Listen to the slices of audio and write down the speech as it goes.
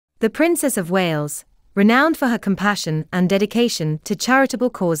The Princess of Wales, renowned for her compassion and dedication to charitable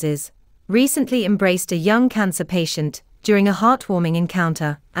causes, recently embraced a young cancer patient during a heartwarming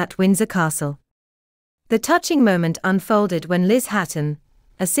encounter at Windsor Castle. The touching moment unfolded when Liz Hatton,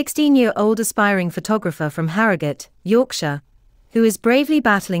 a 16-year-old aspiring photographer from Harrogate, Yorkshire, who is bravely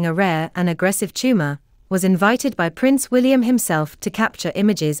battling a rare and aggressive tumor, was invited by Prince William himself to capture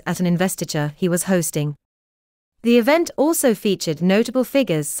images at an investiture he was hosting. The event also featured notable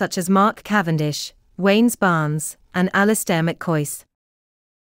figures such as Mark Cavendish, Wayne Barnes, and Alistair McCoyce.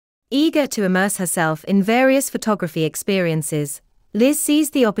 Eager to immerse herself in various photography experiences, Liz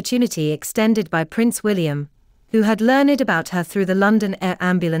seized the opportunity extended by Prince William, who had learned about her through the London Air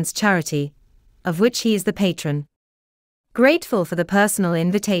Ambulance charity, of which he is the patron. Grateful for the personal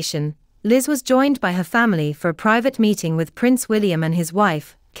invitation, Liz was joined by her family for a private meeting with Prince William and his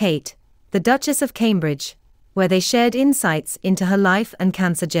wife, Kate, the Duchess of Cambridge, where they shared insights into her life and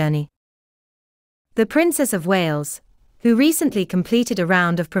cancer journey. The Princess of Wales, who recently completed a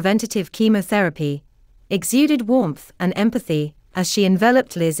round of preventative chemotherapy, exuded warmth and empathy as she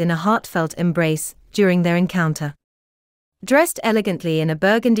enveloped Liz in a heartfelt embrace during their encounter. Dressed elegantly in a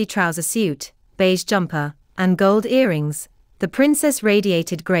burgundy trouser suit, beige jumper, and gold earrings, the princess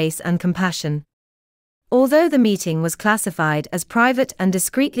radiated grace and compassion. Although the meeting was classified as private and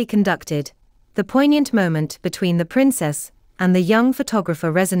discreetly conducted, the poignant moment between the princess and the young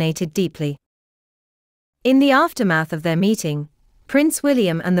photographer resonated deeply. In the aftermath of their meeting, Prince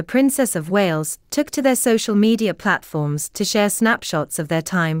William and the Princess of Wales took to their social media platforms to share snapshots of their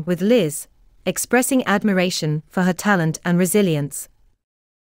time with Liz, expressing admiration for her talent and resilience.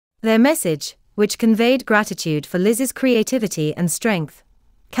 Their message, which conveyed gratitude for Liz's creativity and strength,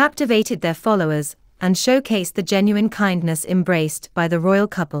 captivated their followers and showcased the genuine kindness embraced by the royal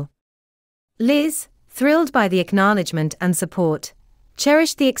couple. Liz, thrilled by the acknowledgement and support,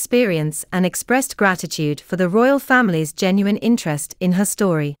 cherished the experience and expressed gratitude for the royal family's genuine interest in her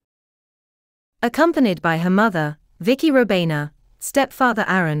story. Accompanied by her mother, Vicky Robena, stepfather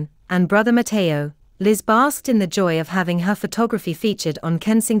Aaron, and brother Matteo, Liz basked in the joy of having her photography featured on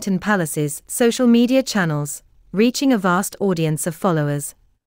Kensington Palace's social media channels, reaching a vast audience of followers.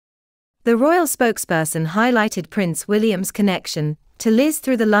 The royal spokesperson highlighted Prince William's connection to Liz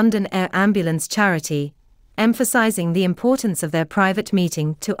through the London Air Ambulance charity, emphasizing the importance of their private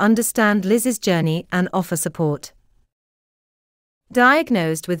meeting to understand Liz's journey and offer support.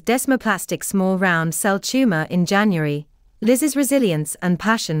 Diagnosed with desmoplastic small round cell tumor in January, Liz's resilience and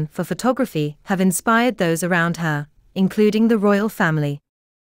passion for photography have inspired those around her, including the royal family.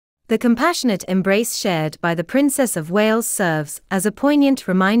 The compassionate embrace shared by the Princess of Wales serves as a poignant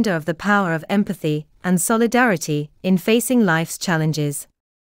reminder of the power of empathy and solidarity in facing life's challenges.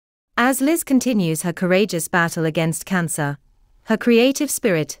 As Liz continues her courageous battle against cancer, her creative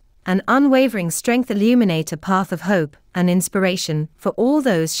spirit and unwavering strength illuminate a path of hope and inspiration for all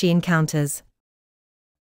those she encounters.